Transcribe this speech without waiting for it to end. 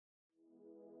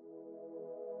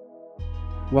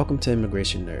Welcome to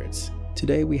Immigration Nerds.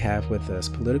 Today we have with us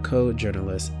Politico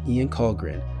journalist Ian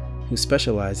Colgren, who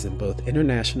specializes in both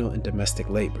international and domestic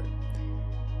labor.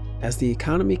 As the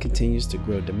economy continues to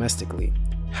grow domestically,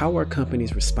 how are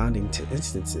companies responding to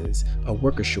instances of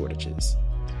worker shortages?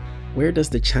 Where does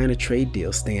the China trade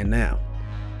deal stand now?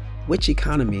 Which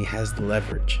economy has the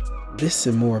leverage? This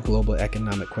and more global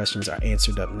economic questions are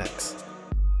answered up next.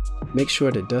 Make sure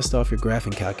to dust off your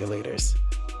graphing calculators.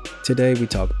 Today we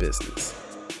talk business.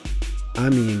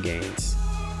 I'm Ian Gaines.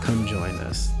 Come join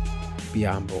us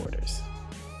beyond borders.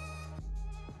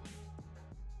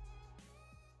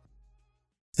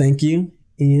 Thank you,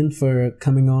 Ian, for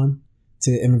coming on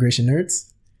to Immigration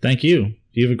Nerds. Thank you.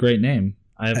 You have a great name,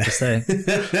 I have to say.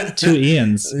 Two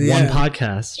Ians, one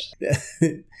podcast.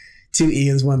 Two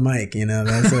Ians, one mic. You know,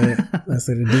 that's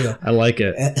the deal. I like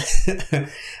it.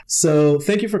 So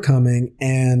thank you for coming.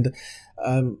 And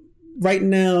right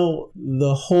now,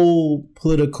 the whole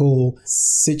political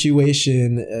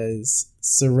situation is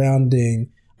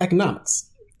surrounding economics.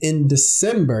 In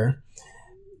December,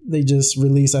 they just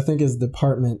released, I think it's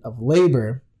Department of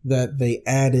Labor, that they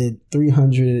added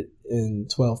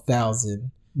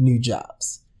 312,000 new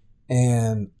jobs.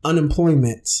 And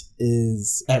unemployment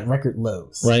is at record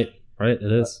lows. Right, it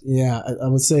is. Yeah, I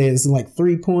would say it's like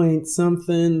 3 point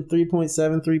something,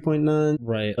 3.7, 3.9.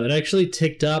 Right. It actually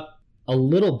ticked up a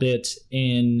little bit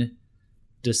in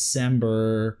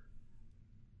December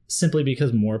simply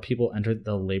because more people entered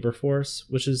the labor force,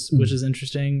 which is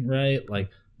interesting, right? Like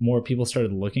more people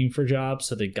started looking for jobs,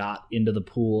 so they got into the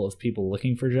pool of people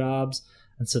looking for jobs,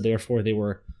 and so therefore they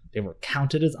were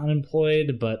counted as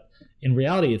unemployed, but in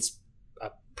reality it's a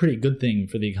pretty good thing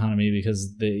for the economy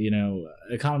because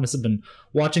economists have been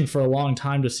watching for a long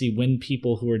time to see when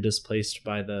people who are displaced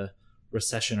by the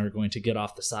recession are going to get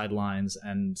off the sidelines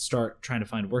and start trying to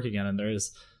find work again. And there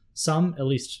is some, at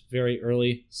least very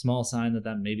early, small sign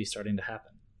that may be starting to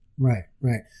happen. Right.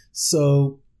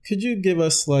 So could you give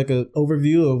us like an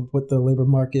overview of what the labor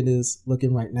market is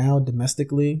looking right now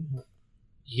domestically?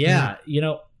 Yeah.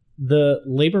 The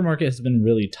labor market has been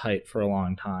really tight for a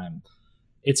long time.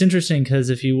 It's interesting because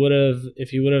if you would have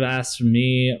asked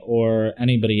me or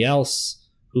anybody else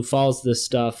who follows this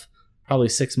stuff probably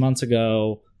 6 months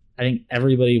ago, I think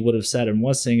everybody would have said and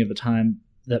was saying at the time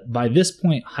that by this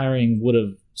point, hiring would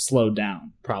have slowed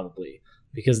down probably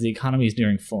because the economy is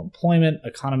nearing full employment.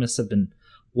 Economists have been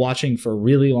watching for a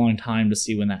really long time to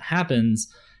see when that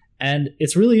happens. And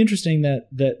it's really interesting that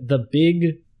the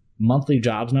big monthly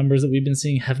jobs numbers that we've been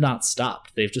seeing have not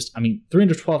stopped. They've just,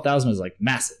 312,000 is like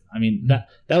massive. That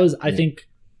was, I think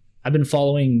I've been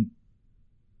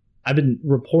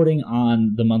reporting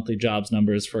on the monthly jobs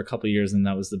numbers for a couple of years, and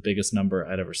that was the biggest number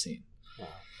I'd ever seen. Wow.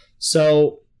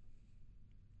 So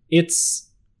it's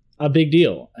a big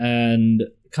deal, and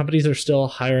companies are still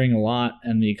hiring a lot,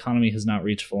 and the economy has not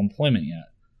reached full employment yet.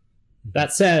 Mm-hmm.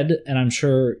 That said, and I'm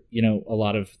sure, a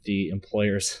lot of the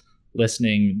employers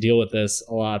listening deal with this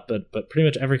a lot, but pretty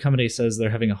much every company says they're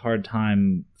having a hard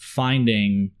time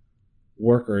finding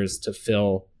workers to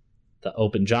fill the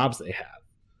open jobs they have.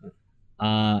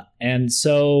 And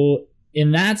so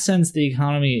in that sense, the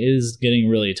economy is getting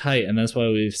really tight. And that's why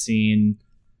we've seen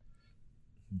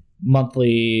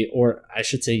monthly, or I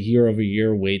should say year over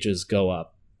year, wages go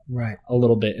up a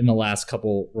little bit in the last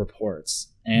couple reports.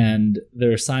 And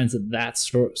there are signs that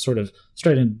that's sort of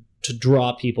starting to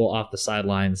draw people off the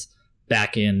sidelines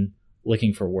back in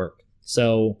looking for work.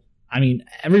 So,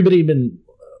 everybody been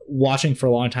watching for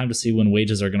a long time to see when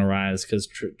wages are going to rise, because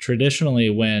traditionally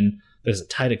when there's a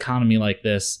tight economy like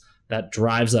this, that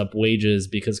drives up wages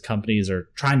because companies are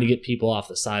trying to get people off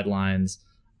the sidelines,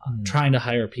 trying to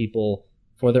hire people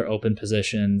for their open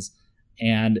positions.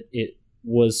 And it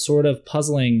was sort of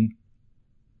puzzling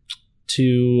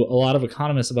to a lot of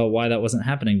economists about why that wasn't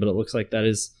happening, but it looks like that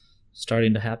is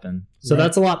starting to happen. So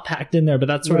that's a lot packed in there, but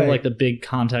that's sort of like the big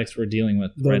context we're dealing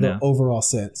with right now. The overall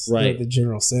sense, the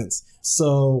general sense.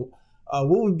 So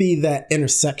what would be that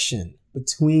intersection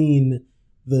between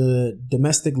the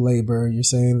domestic labor? You're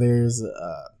saying there's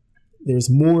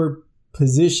more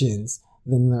positions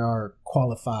than there are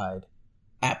qualified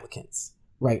applicants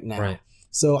right now. Right.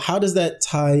 So how does that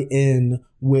tie in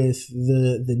with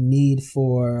the need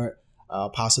for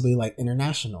possibly like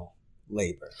international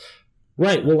labor?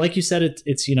 Right. Well, like you said,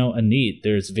 it's a need.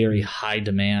 There's very high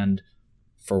demand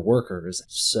for workers.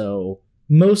 So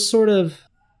most sort of,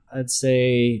 I'd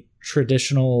say,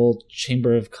 traditional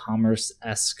Chamber of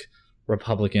Commerce-esque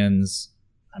Republicans,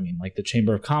 like the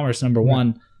Chamber of Commerce, number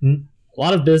one, a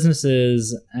lot of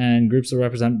businesses and groups that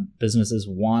represent businesses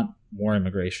want more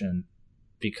immigration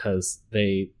because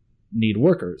they need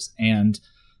workers. And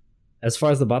as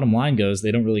far as the bottom line goes,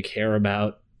 they don't really care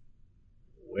about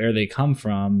where they come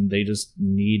from. They just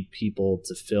need people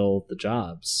to fill the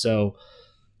jobs. So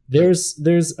there's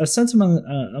a sense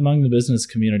among the business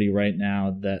community right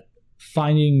now that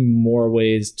finding more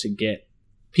ways to get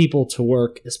people to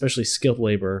work, especially skilled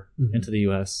labor, into the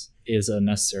U.S. is a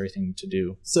necessary thing to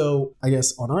do. So I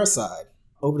guess on our side,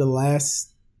 over the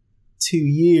last 2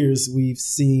 years, we've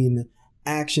seen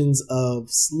actions of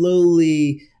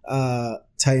slowly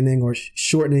tightening or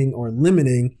shortening or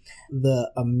limiting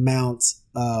the amount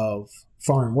of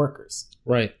foreign workers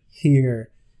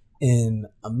here in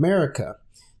America.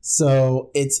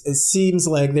 So it seems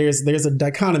like there's a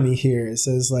dichotomy here. It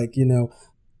says like,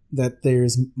 that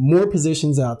there's more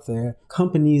positions out there.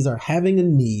 Companies are having a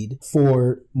need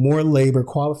for more labor,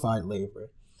 qualified labor.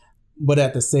 But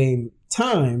at the same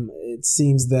time, it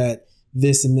seems that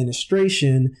this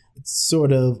administration is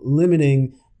sort of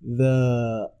limiting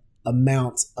the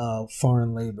amount of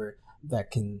foreign labor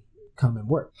that can come and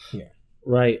work here.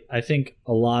 Right. I think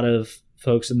a lot of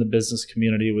folks in the business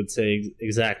community would say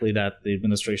exactly that. The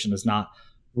administration is not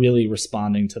really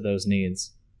responding to those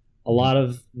needs. A lot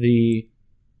of the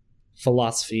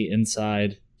philosophy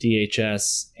inside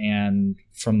DHS and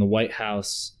from the White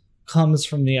House comes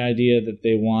from the idea that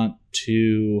they want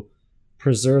to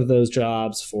preserve those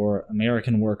jobs for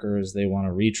American workers. They want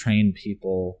to retrain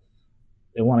people.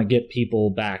 They want to get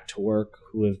people back to work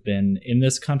who have been in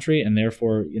this country. And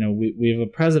therefore, we have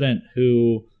a president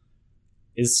who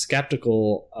is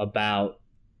skeptical about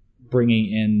bringing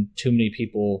in too many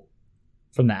people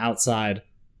from the outside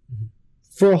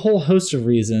for a whole host of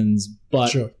reasons,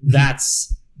 but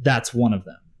that's one of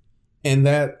them. And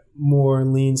that more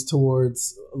leans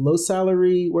towards low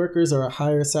salary workers or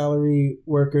higher salary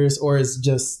workers, or is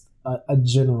just a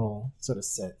general sort of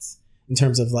sense in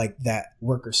terms of like that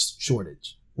worker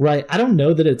shortage? Right. I don't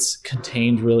know that it's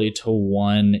contained really to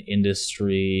one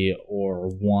industry or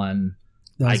one,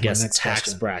 I guess,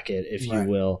 tax bracket, if you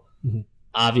will.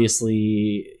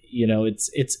 Obviously,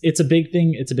 it's a big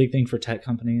thing. It's a big thing for tech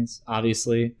companies,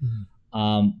 obviously.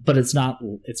 But it's not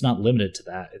limited to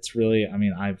that. It's really,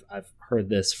 I've heard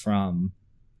this from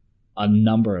a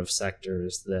number of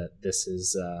sectors that this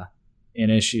is an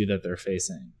issue that they're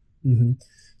facing.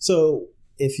 So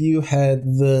if you had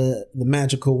the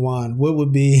magical wand, what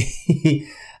would be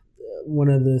one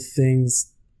of the things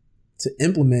to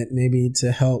implement maybe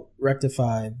to help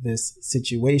rectify this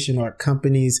situation? Or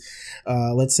companies,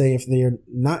 let's say if they're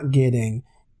not getting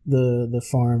the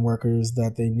foreign workers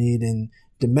that they need in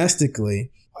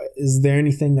domestically, is there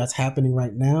anything that's happening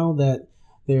right now that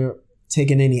they're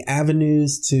taking any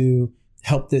avenues to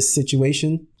help this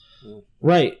situation?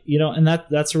 Right. And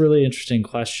that's a really interesting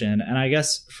question. And I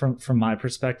guess from my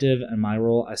perspective and my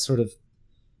role, I sort of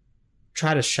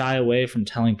try to shy away from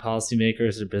telling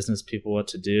policymakers or business people what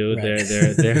to do. Right.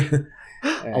 They're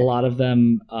a lot of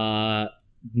them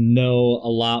know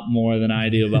a lot more than I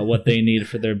do about what they need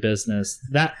for their business.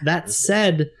 That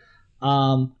said,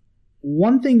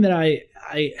 one thing that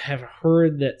I have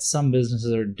heard that some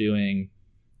businesses are doing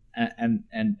and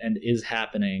is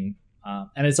happening,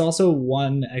 and it's also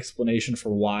one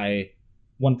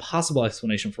possible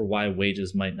explanation for why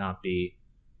wages might not be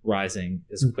rising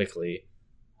as quickly.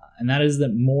 And that is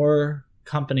that more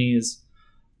companies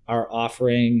are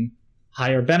offering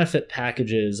higher benefit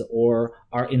packages or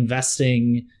are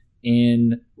investing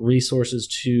in resources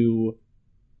to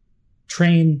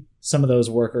train some of those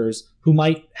workers who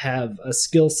might have a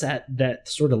skill set that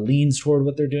sort of leans toward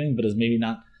what they're doing, but is maybe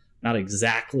not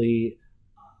exactly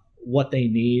what they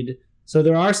need. So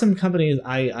there are some companies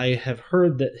I have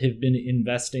heard that have been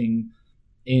investing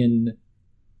in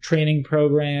training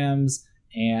programs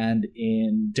and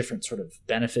in different sort of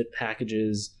benefit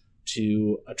packages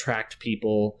to attract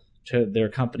people to their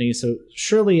company. So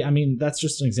surely, that's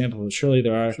just an example, but surely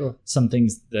there are some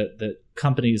things that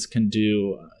companies can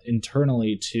do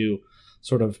internally to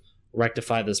sort of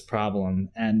rectify this problem.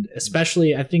 And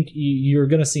especially, I think you're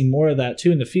going to see more of that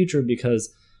too in the future,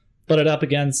 because put it up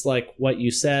against like what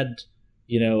you said,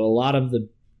 a lot of the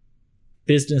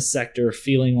business sector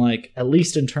feeling like, at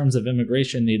least in terms of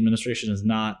immigration, the administration is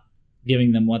not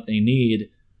giving them what they need,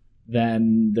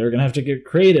 then they're going to have to get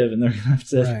creative and they're going to have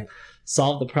to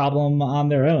solve the problem on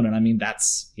their own. And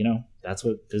that's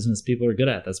what business people are good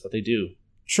at. That's what they do.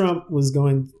 Trump was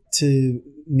going to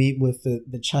meet with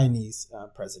the Chinese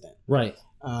president. Right.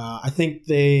 I think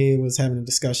they was having a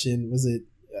discussion, was it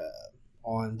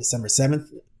on December 7th?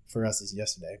 For us, it's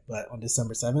yesterday, but on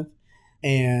December 7th.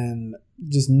 And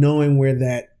just knowing where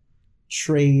that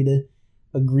trade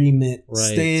agreement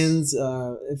stands,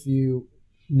 if you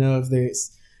know if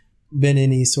there's been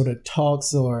any sort of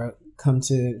talks or come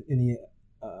to any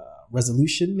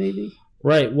resolution, maybe?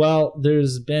 Right. Well,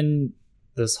 there's been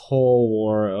this whole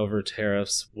war over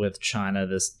tariffs with China,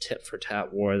 this tit for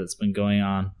tat war that's been going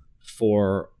on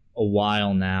for a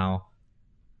while now.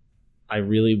 I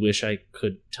really wish I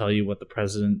could tell you what the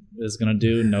president is going to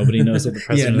do. Nobody knows what the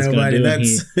president is going to do. And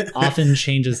he often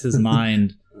changes his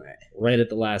mind right at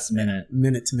the last minute.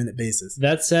 Minute-to-minute basis.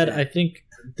 That said, I think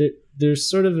there's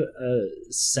sort of a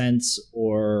sense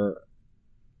or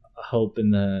a hope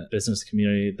in the business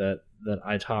community that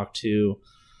I talk to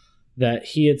that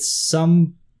he at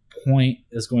some point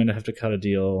is going to have to cut a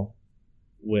deal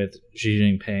with Xi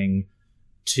Jinping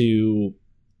to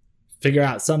figure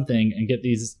out something and get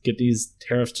these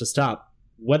tariffs to stop.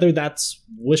 Whether that's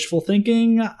wishful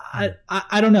thinking,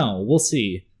 I don't know. We'll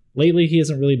see. Lately, he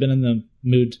hasn't really been in the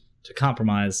mood to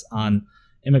compromise on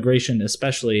immigration,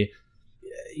 especially.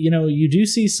 You know, you do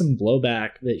see some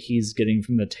blowback that he's getting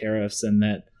from the tariffs, and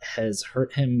that has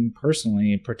hurt him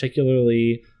personally,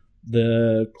 particularly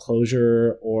the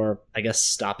closure or I guess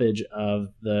stoppage of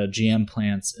the GM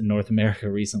plants in North America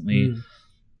recently,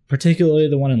 particularly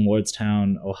the one in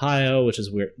Lordstown, Ohio, which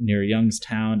is near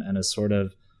Youngstown and is sort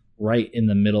of right in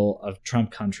the middle of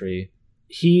Trump country.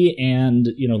 He and,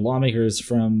 lawmakers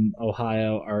from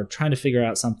Ohio are trying to figure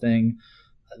out something.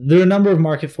 There are a number of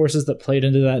market forces that played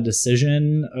into that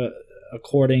decision,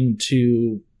 according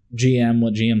to GM,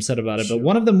 what GM said about it. But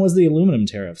one of them was the aluminum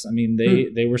tariffs. I mean,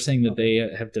 they were saying that they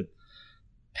have to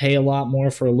pay a lot more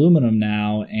for aluminum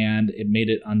now, and it made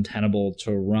it untenable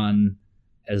to run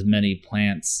as many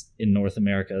plants in North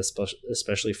America,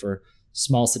 especially for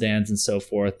small sedans and so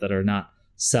forth that are not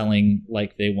selling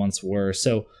like they once were.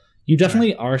 So you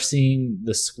definitely are seeing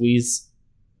the squeeze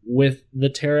with the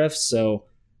tariffs. So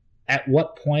at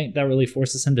what point that really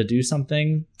forces him to do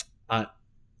something,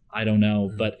 I don't know,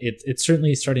 but it's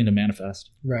certainly starting to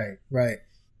manifest. Right.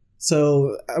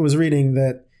 So I was reading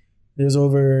that there's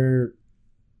over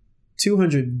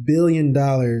 $200 billion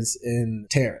in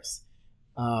tariffs.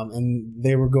 And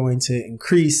they were going to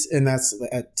increase, and that's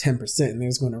at 10%, and they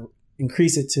was going to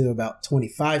increase it to about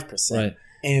 25%. Right.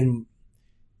 And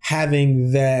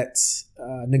having that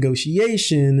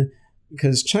negotiation,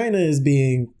 because China is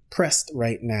being pressed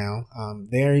right now,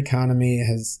 their economy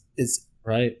is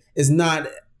not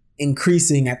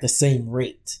increasing at the same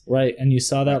rate. Right. And you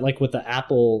saw that like with the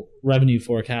Apple revenue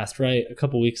forecast, right, a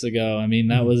couple weeks ago. I mean,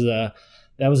 that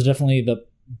was definitely the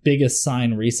biggest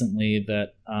sign recently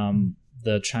that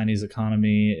the Chinese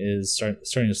economy is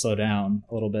starting to slow down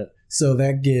a little bit. So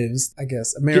that gives, I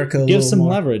guess, America gives some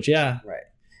leverage. Yeah.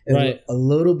 Right. A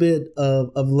little bit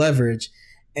of leverage.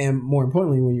 And more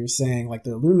importantly, when you're saying like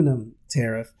the aluminum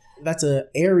tariff, that's an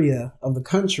area of the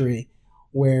country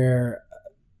where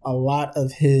a lot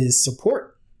of his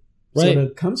support sort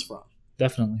of comes from.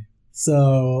 Definitely.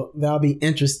 So that'll be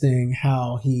interesting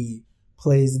how he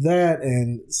plays that.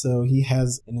 And so he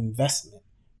has an investment.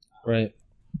 Right.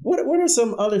 What are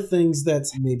some other things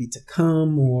that's maybe to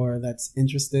come or that's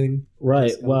interesting?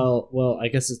 Right. Well, I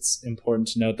guess it's important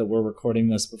to note that we're recording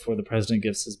this before the president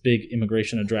gives his big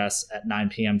immigration address at 9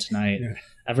 p.m. tonight. Yeah.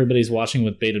 Everybody's watching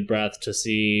with bated breath to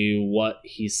see what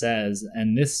he says.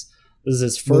 And this is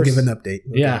his first... We'll give an update.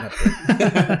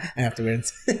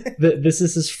 Afterwards. This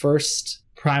is his first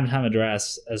primetime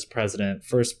address as president,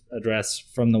 first address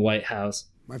from the White House.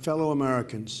 My fellow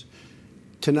Americans,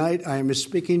 tonight I am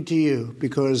speaking to you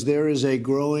because there is a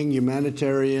growing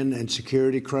humanitarian and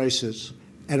security crisis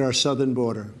at our southern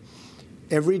border.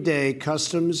 Every day,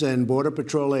 Customs and Border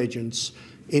Patrol agents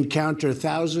encounter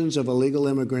thousands of illegal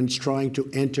immigrants trying to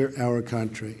enter our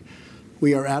country.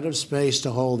 We are out of space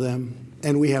to hold them,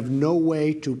 and we have no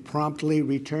way to promptly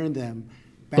return them.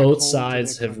 Both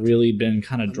sides have really been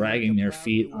kind of dragging their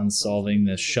feet on solving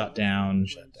this shutdown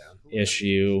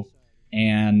issue.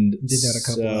 And did that a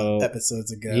couple of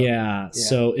episodes ago. Yeah.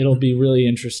 So it'll be really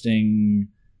interesting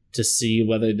to see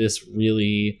whether this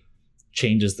really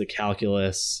changes the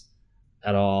calculus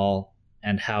at all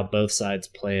and how both sides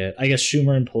play it. I guess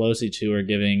Schumer and Pelosi too are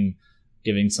giving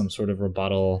some sort of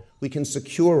rebuttal. We can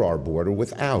secure our border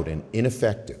without an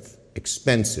ineffective,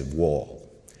 expensive wall.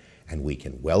 And we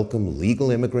can welcome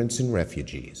legal immigrants and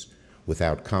refugees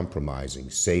without compromising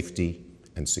safety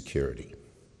and security.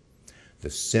 The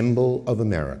symbol of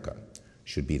America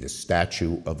should be the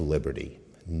Statue of Liberty,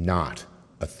 not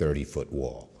a 30-foot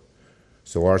wall.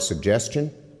 So our suggestion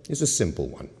is a simple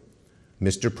one.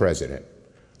 Mr. President,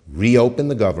 reopen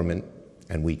the government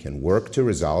and we can work to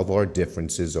resolve our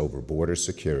differences over border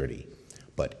security,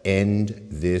 but end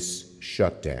this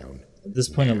shutdown. At this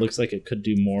point, it looks like it could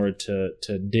do more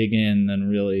to dig in than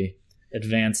really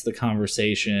advance the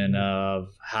conversation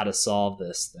of how to solve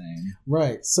this thing.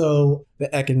 Right. So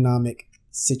the economic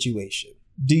situation.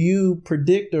 Do you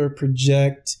predict or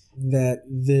project that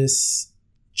this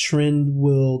trend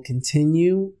will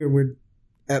continue? We're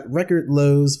at record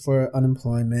lows for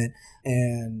unemployment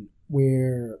and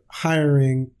we're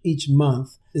hiring each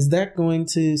month. Is that going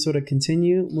to sort of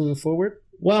continue moving forward?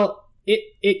 Well,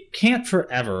 it can't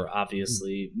forever,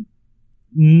 obviously.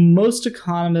 Most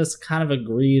economists kind of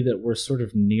agree that we're sort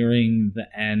of nearing the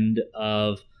end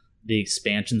of the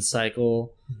expansion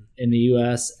cycle in the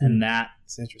U.S., and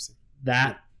that's interesting.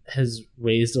 That has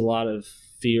raised a lot of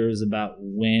fears about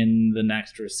when the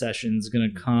next recession is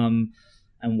going to come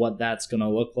and what that's going to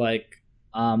look like.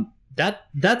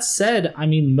 That said, I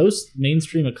mean, most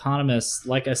mainstream economists,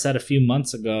 like I said a few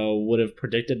months ago, would have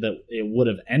predicted that it would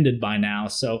have ended by now.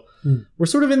 So we're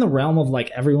sort of in the realm of like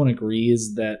everyone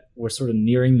agrees that we're sort of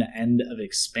nearing the end of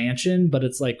expansion, but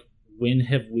it's like, when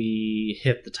have we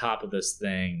hit the top of this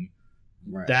thing?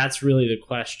 Right. That's really the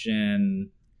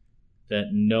question that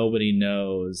nobody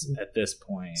knows at this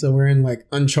point. So we're in like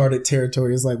uncharted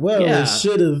territory. It's like, well, it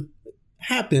should have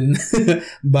happened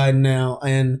by now.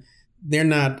 And they're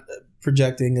not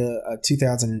projecting a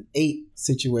 2008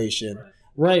 situation.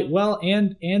 Right. Well,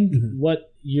 and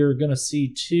what you're going to see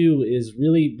too is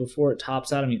really before it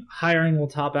tops out, I mean, hiring will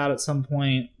top out at some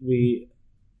point. We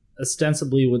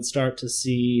ostensibly would start to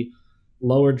see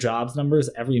lower jobs numbers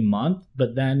every month,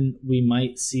 but then we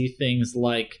might see things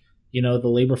like, you know, the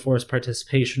labor force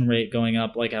participation rate going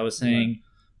up, like I was saying,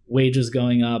 wages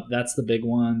going up. That's the big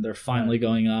one. They're finally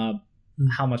going up.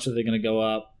 How much are they going to go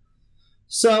up?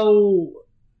 So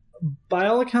by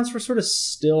all accounts, we're sort of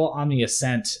still on the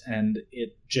ascent, and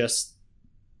it just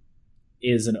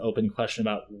is an open question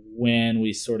about when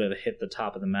we sort of hit the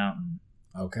top of the mountain.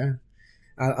 Okay.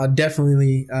 I'll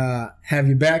definitely have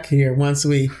you back here once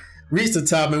we reach the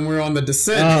top and we're on the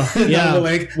descent. Oh, yeah.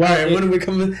 Like, well, all right, when are we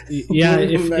coming? Yeah,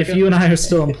 if you and I are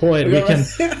still employed,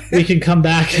 we can come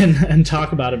back and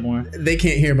talk about it more. They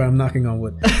can't hear, but I'm knocking on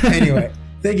wood. Anyway,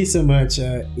 thank you so much,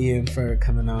 Ian, for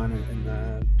coming on,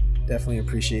 and definitely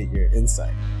appreciate your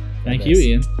insight. Thank you,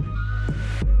 Ian.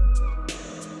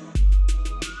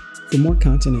 For more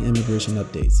content and immigration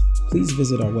updates, please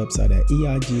visit our website at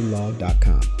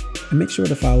eiglaw.com. And make sure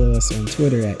to follow us on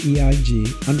Twitter at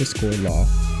EIG_law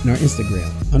and our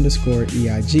Instagram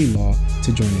 _EIG law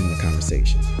to join in the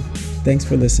conversation. Thanks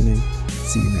for listening.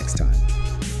 See you next time.